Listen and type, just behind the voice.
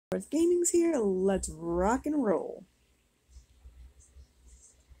Gaming's here, let's rock and roll.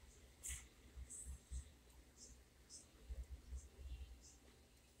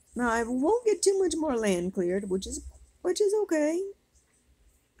 Now I won't get too much more land cleared, which is okay.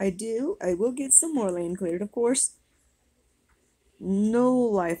 I will get some more land cleared, of course. No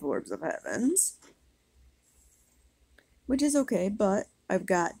life orbs of heavens, which is okay, but I've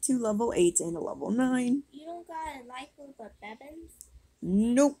got 2 level 8s and a level 9. You don't got a life orb of heavens?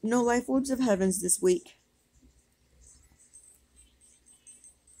 Nope, no life orbs of heavens this week.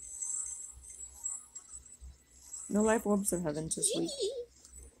 No life orbs of heavens this week.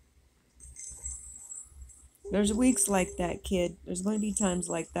 There's weeks like that, kid. There's going to be times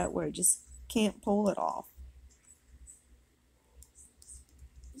like that where I just can't pull it off.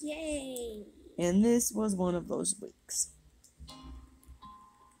 Yay! And this was one of those weeks.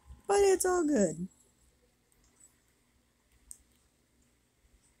 But it's all good.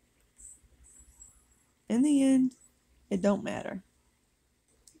 In the end, it don't matter.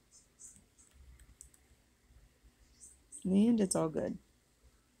 In the end, it's all good.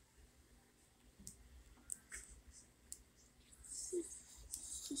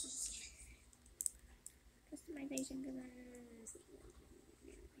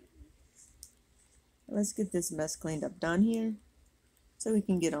 Let's get this mess cleaned up down here so we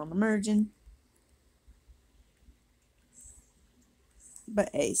can get on the merging. But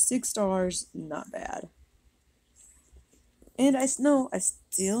hey, 6 stars, not bad. And I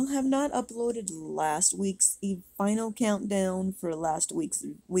still have not uploaded last week's final countdown for last week's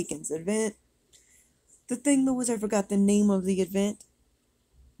weekend's event. The thing though was I forgot the name of the event,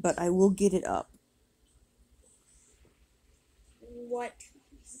 but I will get it up. What?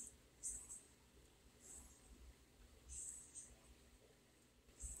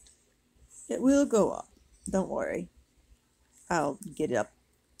 It will go up. Don't worry. I'll get it up.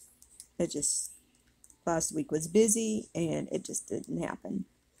 It just, last week was busy and it just didn't happen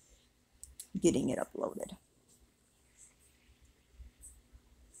getting it uploaded.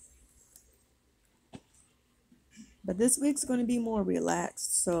 But this week's going to be more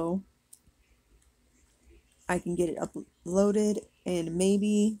relaxed, so I can get it uploaded and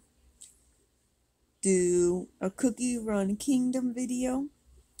maybe do a Cookie Run Kingdom video.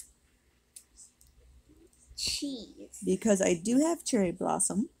 Cheese. Because I do have Cherry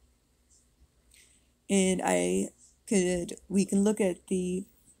Blossom. And we can look at the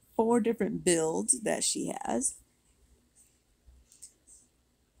 4 different builds that she has.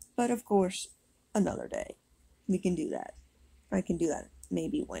 But of course, another day. We can do that. I can do that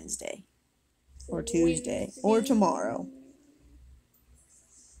maybe Wednesday. Or Tuesday. Or tomorrow.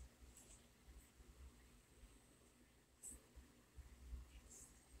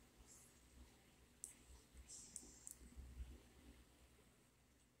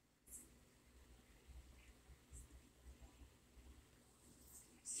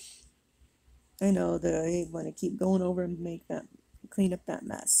 I know that I want to keep going over and clean up that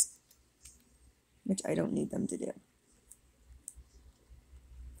mess, which I don't need them to do.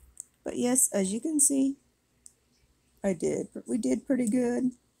 But yes, as you can see, we did pretty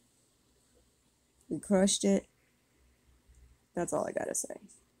good. We crushed it. That's all I gotta say.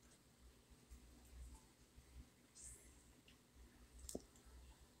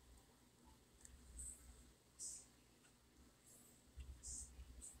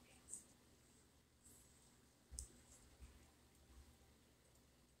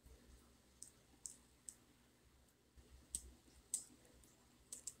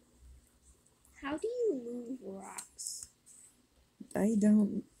 How do you move rocks? I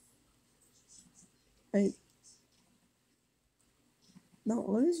don't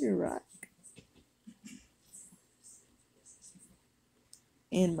lose your rock.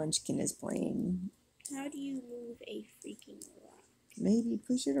 And Munchkin is playing. How do you move a freaking rock? Maybe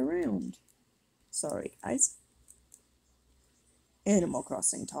push it around. Sorry, guys. Animal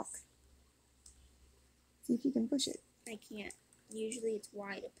Crossing talk. See if you can push it. I can't. Usually it's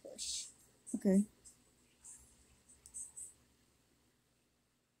Y to push. Okay.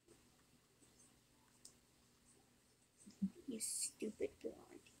 You stupid blonde.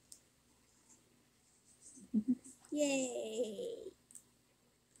 Yay!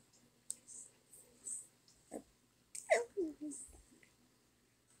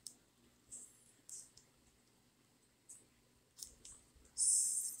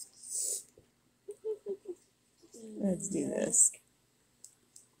 Let's do this.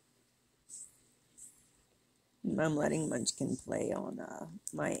 I'm letting Munchkin play on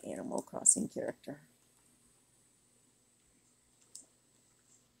my Animal Crossing character.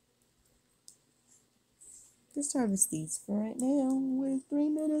 Just harvest these for right now with 3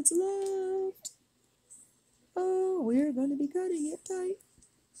 minutes left. Oh, we're going to be cutting it tight.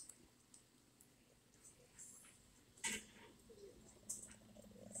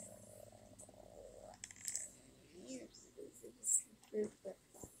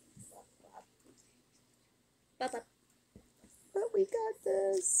 But But we got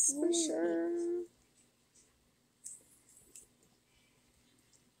this for sure.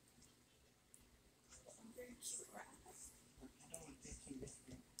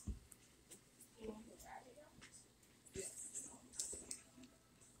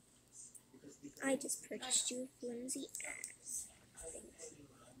 I just purchased you a flimsy ass thing.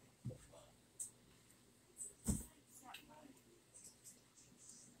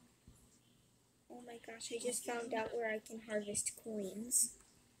 Oh my gosh, I just found out where I can harvest coins.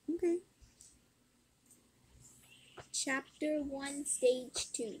 Okay. Chapter 1,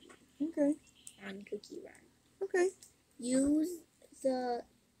 Stage 2 Okay. on Cookie Run. Okay. Use the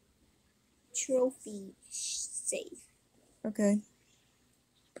trophy safe. Okay.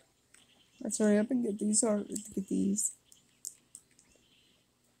 Let's hurry up and get these. Get these.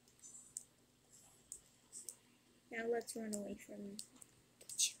 Now let's run away from the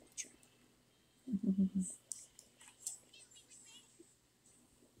children.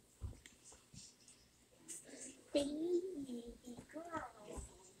 Baby girl,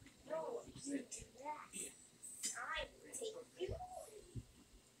 no, you do that. I will take you.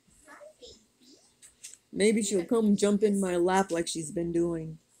 Hi, baby. Maybe she'll come jump in my lap like she's been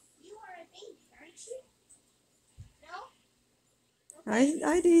doing. You are a baby, aren't you? No?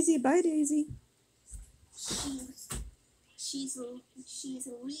 Hi, Daisy. Bye, Daisy. She's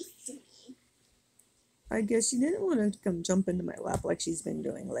leafed me. I guess she didn't want to come jump into my lap like she's been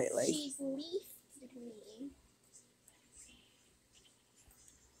doing lately. She's leafed me.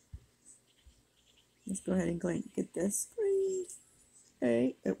 Let's go ahead and get this.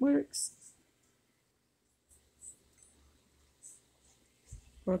 Hey, it works.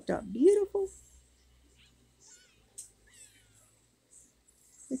 Worked out beautiful.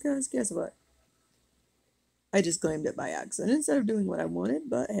 Because guess what? I just claimed it by accident instead of doing what I wanted,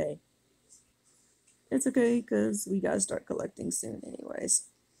 but hey. It's okay because we gotta start collecting soon anyways.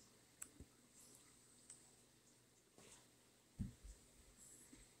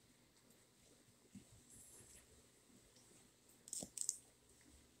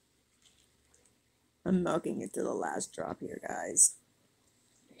 I'm milking it to the last drop here, guys.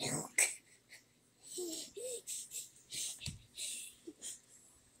 Milk.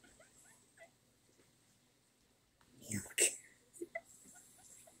 Milk.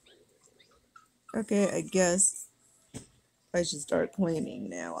 Okay, I guess I should start claiming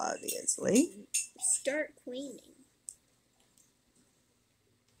now, obviously. Start claiming.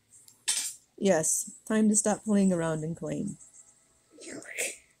 Yes, time to stop playing around and claim. Milk.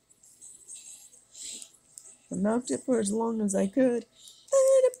 I milked it for as long as I could.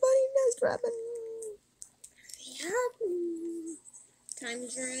 And a bunny nest rabbit. Yum.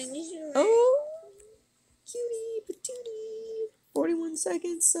 Time's running short. Oh, cutie patootie. 41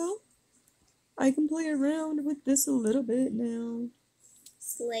 seconds, so I can play around with this a little bit now.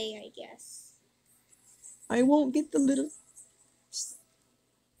 Slay, I guess. I won't get the little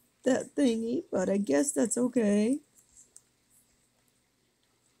that thingy, but I guess that's okay.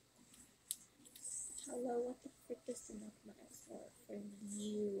 Hello, what the frick is the milk miles for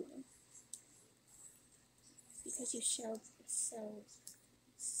you? Because you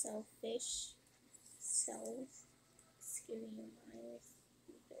selfish, giving you miles.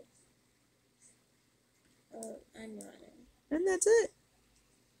 I'm running. And that's it.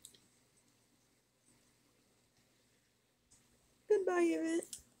 Goodbye, event.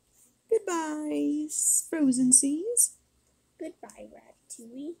 Goodbye, frozen seas. Goodbye,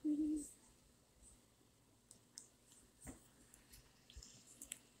 Ratatouille.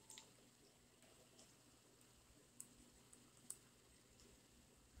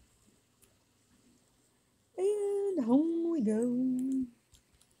 And home we go.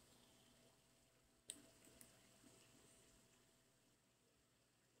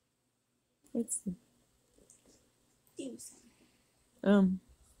 Let's Do something.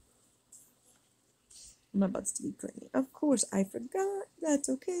 I'm about to be cleaning. Of course, I forgot. That's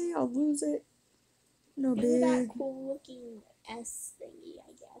okay. I'll lose it. No Do big. that cool looking S thingy,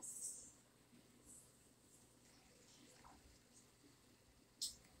 I guess.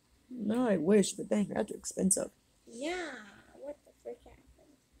 No, I wish, but dang, that's expensive. Yeah, what the frick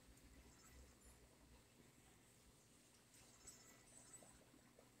happened?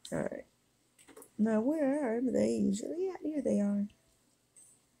 Alright. Now, where are they usually at? Here they are.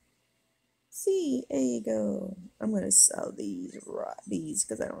 see, there you go. I'm gonna sell these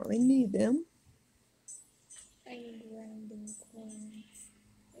because I don't really need them. I need random coins.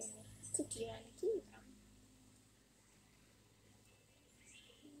 Cookie on a key.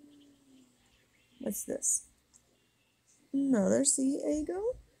 What's this? Another see, there you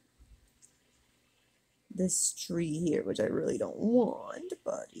go. This tree here, which I really don't want,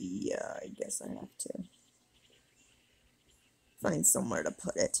 but yeah, I guess I have to find somewhere to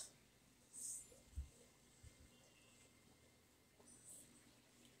put it.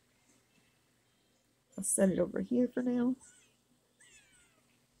 I'll set it over here for now.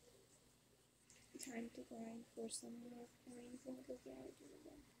 Time to grind for some more coins and go get out of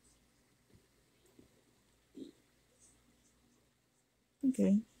them.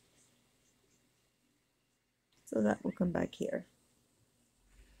 Okay. So that will come back here.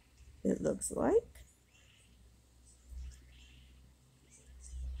 It looks like.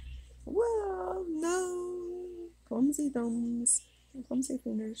 Well, no. Clumsy thumbs and clumsy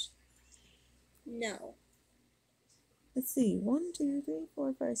fingers. No. Let's see. 1, 2, 3,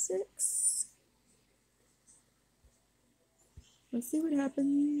 4, 5, 6. Let's see what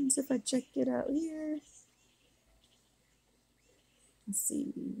happens if I check it out here. Let's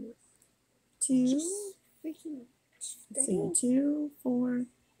see. 2. Freaking. Let's see. 2, 4,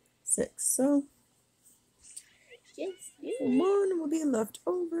 6. So Just do it. 1 will be left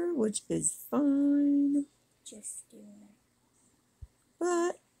over, which is fine. Just do it.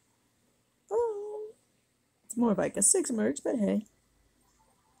 But oh, it's more of like a 6 merge. But hey,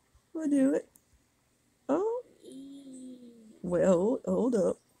 we'll do it. Oh, well, hold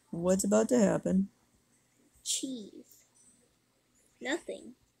up. What's about to happen? Cheese.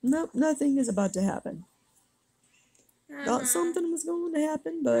 Nothing. Nope, nothing is about to happen. Thought something was going to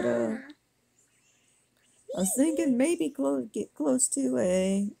happen, but I was thinking maybe get close to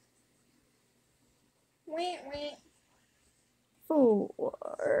a Wah, wah.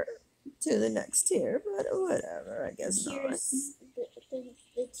 4 to the next tier, but whatever, I guess not.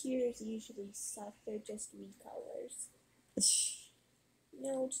 The tiers usually suck. They're just recolors.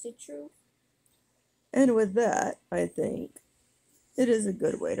 No, it's the truth. And with that, I think it is a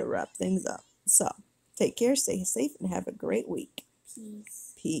good way to wrap things up. So, take care, stay safe, and have a great week.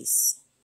 Peace. Peace.